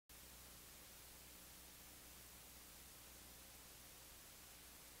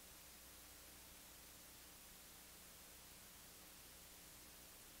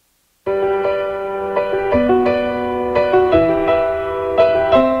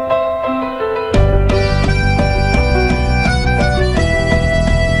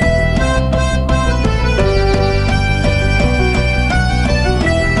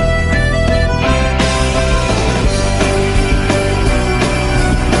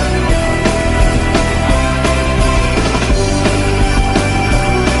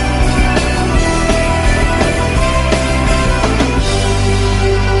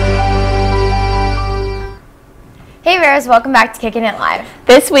viewers, welcome back to Kickin' It Live.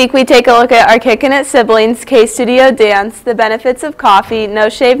 This week we take a look at our Kickin' It siblings, Kei Studio Dance, the benefits of coffee, No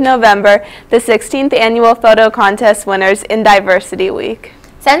Shave November, the 16th annual photo contest winners in Diversity Week.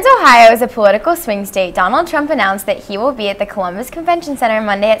 Since Ohio is a political swing state, Donald Trump announced that he will be at the Columbus Convention Center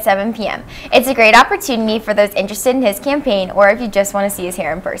Monday at 7 p.m. It's a great opportunity for those interested in his campaign or if you just want to see his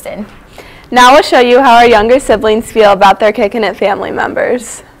hair in person. Now we'll show you how our younger siblings feel about their Kickin' It family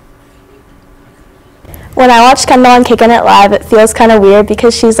members. When I watch Kendall on Kickin' It Live, it feels kind of weird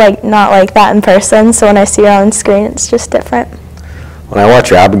because she's not like that in person, so when I see her on screen, it's just different. When I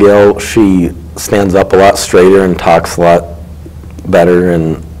watch Abigail, she stands up a lot straighter and talks a lot better,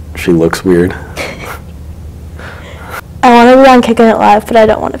 and she looks weird. I want to be on Kickin' It Live, but I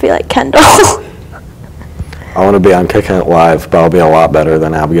don't want to be like Kendall. I want to be on Kickin' It Live, but I'll be a lot better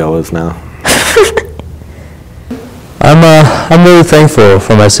than Abigail is now. I'm really thankful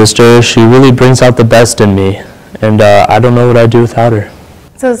for my sister. She really brings out the best in me, and I don't know what I'd do without her.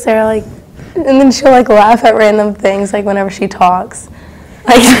 So Sarah, and then she'll laugh at random things, whenever she talks.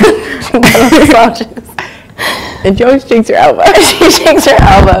 She slouches. And she always shakes her elbows. She shakes her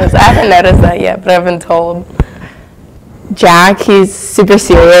elbows. I haven't noticed that yet, but I've been told. Jack, he's super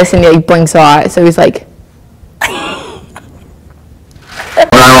serious and he blinks a lot, so he's like. When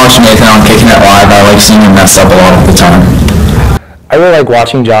I watch Nathan on Kickin' It Live, I like seeing him mess up a lot of the time. I really like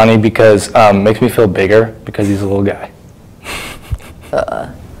watching Johnny because it makes me feel bigger because he's a little guy.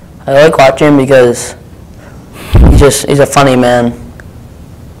 I like watching him because he's a funny man.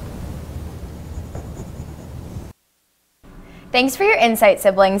 Thanks for your insight,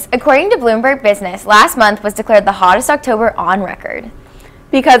 siblings. According to Bloomberg Business, last month was declared the hottest October on record.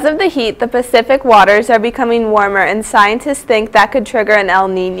 Because of the heat, the Pacific waters are becoming warmer, and scientists think that could trigger an El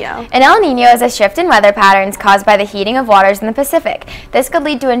Niño. An El Niño is a shift in weather patterns caused by the heating of waters in the Pacific. This could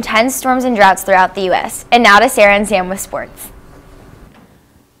lead to intense storms and droughts throughout the U.S. And now to Sarah and Sam with sports.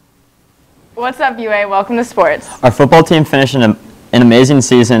 What's up, UA? Welcome to sports. Our football team finished an amazing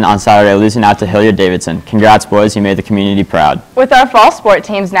season on Saturday, losing out to Hilliard-Davidson. Congrats, boys. You made the community proud. With our fall sport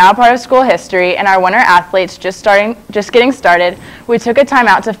teams now part of school history and our winter athletes just getting started, we took a time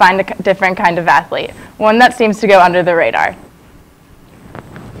out to find a different kind of athlete, one that seems to go under the radar.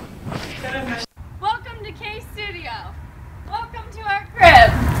 Welcome to Kei Studio. Welcome to our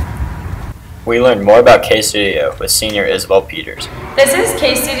crib. We learned more about Kei Studio with senior Isabel Peters. This is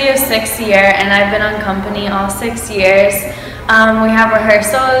Kei Studio's 6th year, and I've been on company all 6 years. We have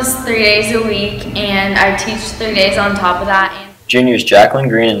rehearsals 3 days a week, and I teach 3 days on top of that. Juniors Jacqueline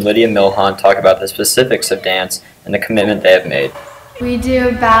Green and Lydia Milhan talk about the specifics of dance and the commitment they have made. We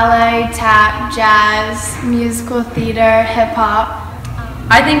do ballet, tap, jazz, musical theater, hip-hop.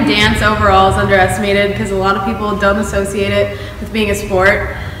 I think dance overall is underestimated because a lot of people don't associate it with being a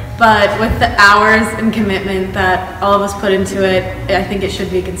sport. But with the hours and commitment that all of us put into it, I think it should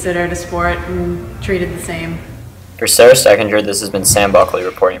be considered a sport and treated the same. For Sarah Steckinger, this has been Sam Buckley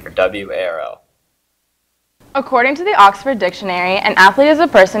reporting for WARL. According to the Oxford Dictionary, an athlete is a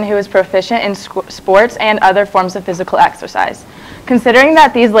person who is proficient in sports and other forms of physical exercise. Considering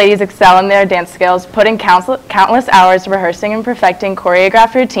that these ladies excel in their dance skills, putting countless hours rehearsing and perfecting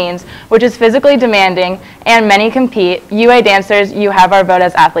choreographed routines, which is physically demanding, and many compete, UA dancers, you have our vote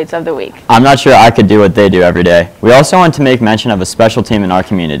as Athletes of the Week. I'm not sure I could do what they do every day. We also want to make mention of a special team in our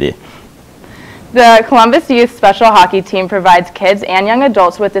community. The Columbus Youth Special Hockey Team provides kids and young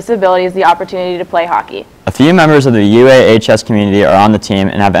adults with disabilities the opportunity to play hockey. A few members of the UAHS community are on the team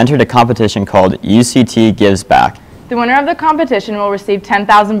and have entered a competition called UCT Gives Back. The winner of the competition will receive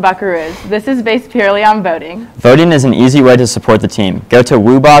 10,000 buckaroos. This is based purely on voting. Voting is an easy way to support the team. Go to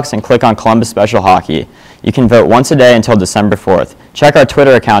WooBox and click on Columbus Special Hockey. You can vote once a day until December 4th. Check our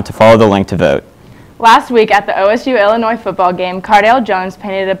Twitter account to follow the link to vote. Last week at the OSU-Illinois football game, Cardale Jones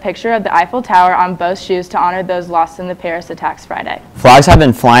painted a picture of the Eiffel Tower on both shoes to honor those lost in the Paris attacks Friday. Flags have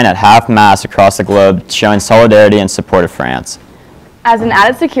been flying at half-mast across the globe, showing solidarity and support of France. As an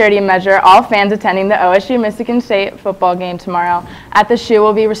added security measure, all fans attending the OSU-Michigan State football game tomorrow at the shoe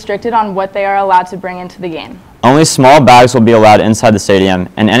will be restricted on what they are allowed to bring into the game. Only small bags will be allowed inside the stadium,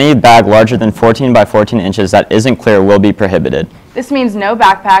 and any bag larger than 14 by 14 inches that isn't clear will be prohibited. This means no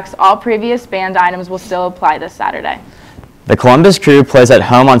backpacks. All previous banned items will still apply this Saturday. The Columbus Crew plays at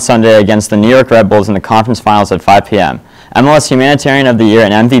home on Sunday against the New York Red Bulls in the conference finals at 5 p.m. MLS Humanitarian of the Year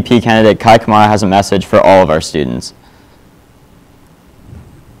and MVP candidate Kei Kamara has a message for all of our students.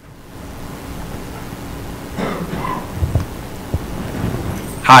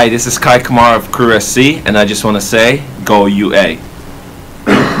 Hi, this is Kei Kamara of Crew SC, and I just want to say, go UA.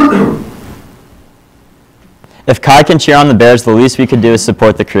 If Kei can cheer on the Bears, the least we could do is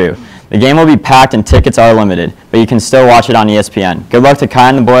support the Crew. The game will be packed and tickets are limited, but you can still watch it on ESPN. Good luck to Kai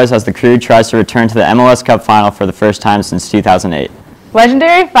and the boys as the crew tries to return to the MLS Cup final for the first time since 2008.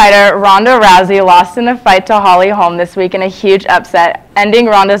 Legendary fighter Ronda Rousey lost in the fight to Holly Holm this week in a huge upset, ending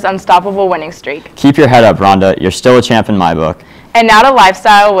Ronda's unstoppable winning streak. Keep your head up, Ronda. You're still a champ in my book. And now to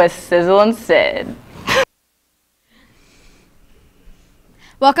lifestyle with Sizzle and Sid.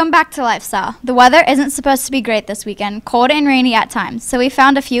 Welcome back to Lifestyle. The weather isn't supposed to be great this weekend, cold and rainy at times, so we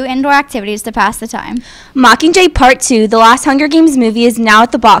found a few indoor activities to pass the time. Mockingjay Part 2, the last Hunger Games movie, is now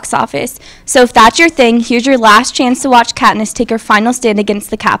at the box office. So if that's your thing, here's your last chance to watch Katniss take her final stand against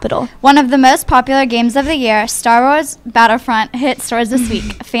the Capitol. One of the most popular games of the year, Star Wars Battlefront, hit stores this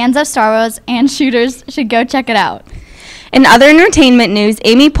week. Fans of Star Wars and shooters should go check it out. In other entertainment news,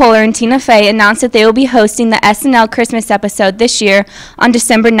 Amy Poehler and Tina Fey announced that they will be hosting the SNL Christmas episode this year on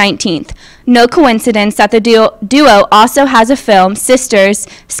December 19th. No coincidence that the duo also has a film, Sisters,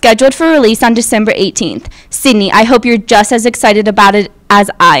 scheduled for release on December 18th. Sydney, I hope you're just as excited about it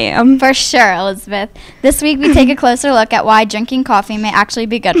as I am. For sure, Elizabeth. This week we take a closer look at why drinking coffee may actually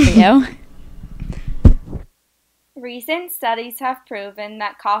be good for you. Recent studies have proven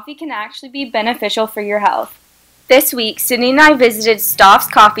that coffee can actually be beneficial for your health. This week, Sydney and I visited Staff's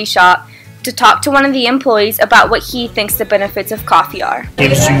coffee shop to talk to one of the employees about what he thinks the benefits of coffee are.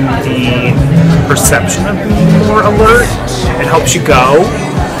 Gives you the perception of being more alert. It helps you go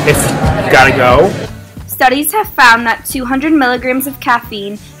if you gotta go. Studies have found that 200 milligrams of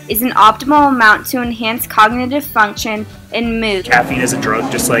caffeine is an optimal amount to enhance cognitive function and mood. Caffeine is a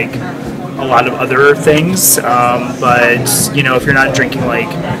drug just like a lot of other things, but you know, if you're not drinking like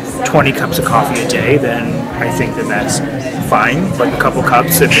 20 cups of coffee a day, then I think that that's fine. Like a couple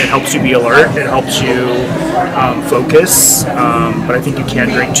cups, it helps you be alert, it helps you focus, but I think you can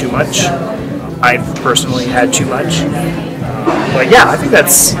drink too much. I've personally had too much, but yeah, I think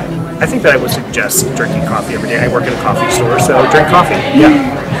that I would suggest drinking coffee every day. I work at a coffee store, so drink coffee.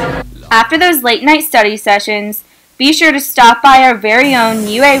 Yeah. After those late night study sessions, be sure to stop by our very own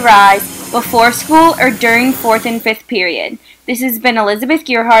UA Rise before school or during 4th and 5th period. This has been Elizabeth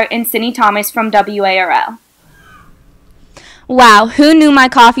Gearhart and Sydney Thomas from WARL. Wow, who knew my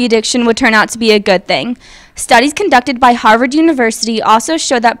coffee addiction would turn out to be a good thing? Studies conducted by Harvard University also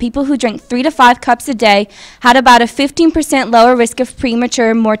showed that people who drank 3 to 5 cups a day had about a 15% lower risk of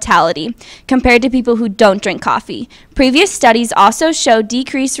premature mortality compared to people who don't drink coffee. Previous studies also show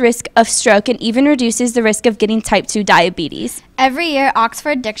decreased risk of stroke and even reduces the risk of getting type 2 diabetes. Every year,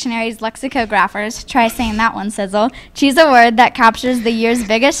 Oxford Dictionary's lexicographers, try saying that one, Sizzle, choose a word that captures the year's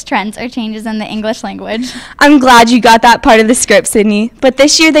biggest trends or changes in the English language. I'm glad you got that part of the script, Sydney. But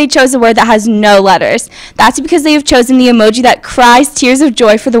this year they chose a word that has no letters. That's because they have chosen the emoji that cries tears of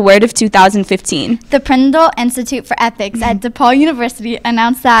joy for the word of 2015. The Prindle Institute for Ethics at DePaul University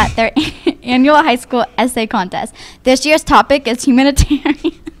announced that their annual high school essay contest. This year's topic is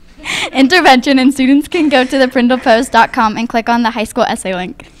humanitarian intervention, and students can go to theprindlepost.com and click on the high school essay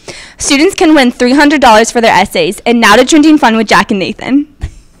link. Students can win $300 for their essays. And now to Trending Fun with Jack and Nathan.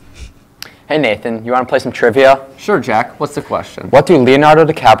 Hey Nathan, you want to play some trivia? Sure, Jack. What's the question? What do Leonardo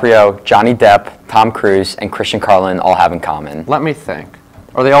DiCaprio, Johnny Depp, Tom Cruise, and Christian Carlin all have in common? Let me think.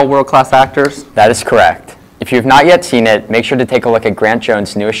 Are they all world-class actors? That is correct. If you have not yet seen it, make sure to take a look at Grant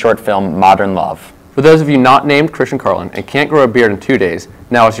Jones' newest short film, Modern Love. For those of you not named Christian Carlin and can't grow a beard in 2 days,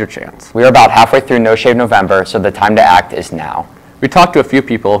 now is your chance. We are about halfway through No Shave November, so the time to act is now. We talked to a few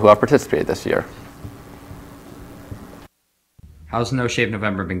people who have participated this year. How's No Shave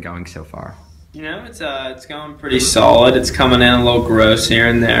November been going so far? You know, it's going pretty solid. It's coming in a little gross here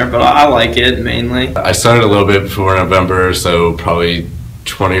and there, but I like it mainly. I started a little bit before November, so probably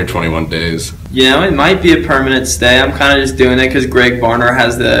 20 or 21 days. You know, it might be a permanent stay. I'm kind of just doing it because Greg Barner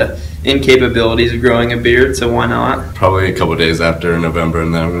has the incapabilities of growing a beard, so why not? Probably a couple days after November,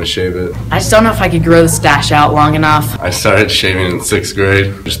 and then I'm going to shave it. I just don't know if I could grow the stash out long enough. I started shaving in 6th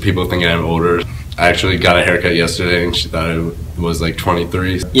grade. Just people thinking I'm older. I actually got a haircut yesterday, and she thought it was like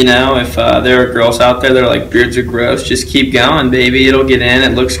 23. You know, if there are girls out there that are like, beards are gross, just keep going, baby. It'll get in.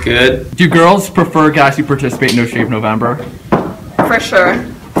 It looks good. Do girls prefer guys who participate in No Shave November? For sure.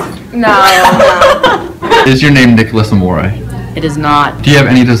 No. Is your name Nicholas Amore? It is not. Do you have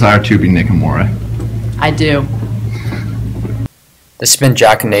any desire to be Nick Amore? I do. This has been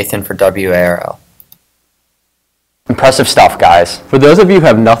Jack and Nathan for WARL. Impressive stuff, guys. For those of you who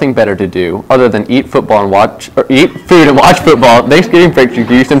have nothing better to do other than eat food and watch football, Thanksgiving break should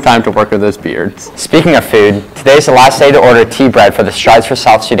give you some time to work on those beards. Speaking of food, today is the last day to order tea bread for the Strides for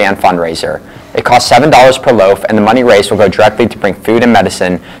South Sudan fundraiser. It costs $7 per loaf, and the money raised will go directly to bring food and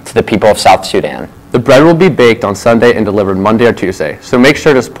medicine to the people of South Sudan. The bread will be baked on Sunday and delivered Monday or Tuesday, so make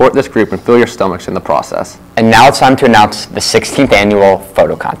sure to support this group and fill your stomachs in the process. And now it's time to announce the 16th annual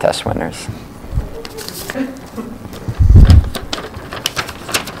photo contest winners.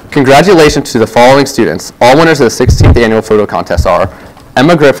 Congratulations to the following students. All winners of the 16th annual photo contest are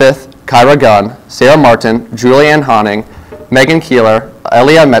Emma Griffith, Kyra Gunn, Sarah Martin, Julianne Honning, Megan Keeler,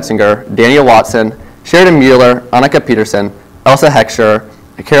 Elia Metzinger, Daniel Watson, Sheridan Mueller, Annika Peterson, Elsa Heckscher,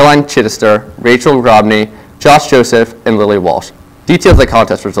 Caroline Chittister, Rachel Robney, Josh Joseph, and Lily Walsh. Details of the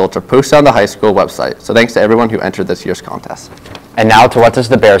contest results are posted on the high school website, so thanks to everyone who entered this year's contest. And now to What Does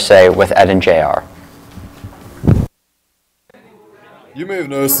the Bear Say with Ed and JR. You may have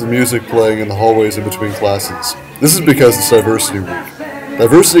noticed the music playing in the hallways in between classes. This is because it's Diversity Week.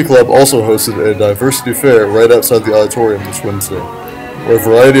 Diversity Club also hosted a diversity fair right outside the auditorium this Wednesday, where a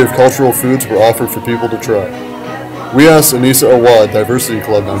variety of cultural foods were offered for people to try. We asked Anissa Awad, Diversity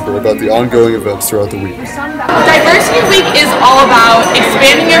Club member, about the ongoing events throughout the week. Diversity Week is all about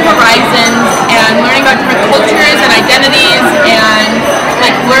expanding your horizons and learning about different cultures and identities and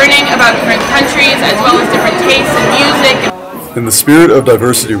learning about different countries as well as different tastes and music. In the spirit of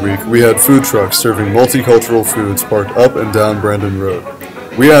Diversity Week, we had food trucks serving multicultural foods parked up and down Brandon Road.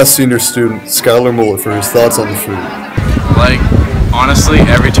 We asked senior student Skylar Mullet for his thoughts on the food. Honestly,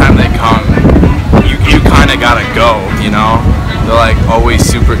 every time they come, you kind of gotta go, you know? They're always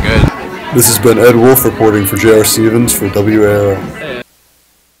super good. This has been Ed Wolf reporting for J.R. Stevens for WARL.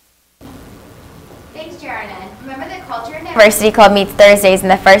 Thanks, JR and Ed. Remember that Culture and Diversity Club meets Thursdays in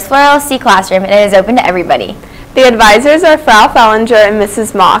the first floor LC classroom and it is open to everybody. The advisors are Frau Fellinger and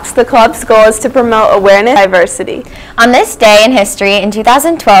Mrs. Mox. The club's goal is to promote awareness and diversity. On this day in history, in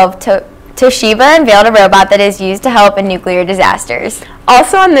 2012, Toshiba unveiled a robot that is used to help in nuclear disasters.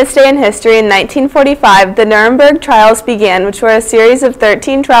 Also on this day in history, in 1945, the Nuremberg trials began, which were a series of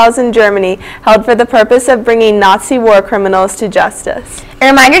 13 trials in Germany held for the purpose of bringing Nazi war criminals to justice. A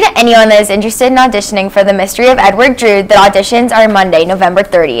reminder to anyone that is interested in auditioning for The Mystery of Edward Drood that auditions are Monday, November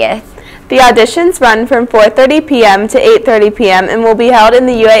 30th. The auditions run from 4:30 p.m. to 8:30 p.m. and will be held in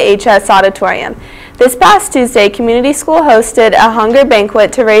the UAHS auditorium. This past Tuesday, Community School hosted a hunger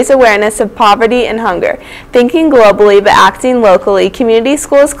banquet to raise awareness of poverty and hunger. Thinking globally but acting locally, Community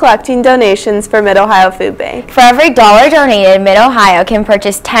School is collecting donations for Mid-Ohio Food Bank. For every $1 donated, Mid-Ohio can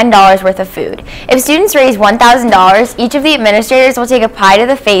purchase $10 worth of food. If students raise $1,000, each of the administrators will take a pie to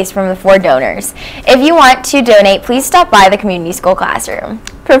the face from the 4 donors. If you want to donate, please stop by the Community School classroom.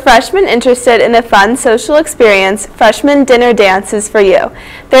 For freshmen interested in a fun social experience, Freshman Dinner Dance is for you.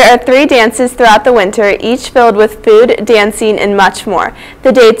 There are 3 dances throughout the winter, each filled with food, dancing, and much more.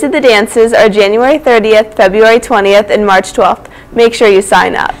 The dates of the dances are January 30th, February 20th, and March 12th. Make sure you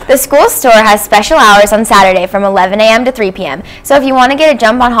sign up. The school store has special hours on Saturday from 11 a.m. to 3 p.m. So if you want to get a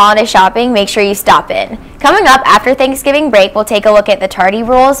jump on holiday shopping, make sure you stop in. Coming up after Thanksgiving break, we'll take a look at the Tardy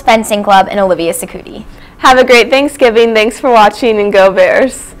Rules, Fencing Club, and Olivia Sakuti. Have a great Thanksgiving. Thanks for watching, and go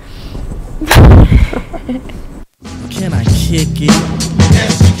Bears. Can I kick it?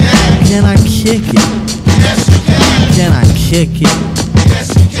 Yes, you can. Can I kick it? Yes, you can. Can I kick it?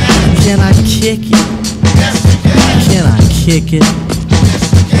 Yes, you can. Can I kick it? Yes, you can. Can I kick it? Yes,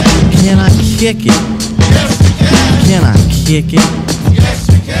 you can. Can I kick it? Yes, you can. Can I kick it?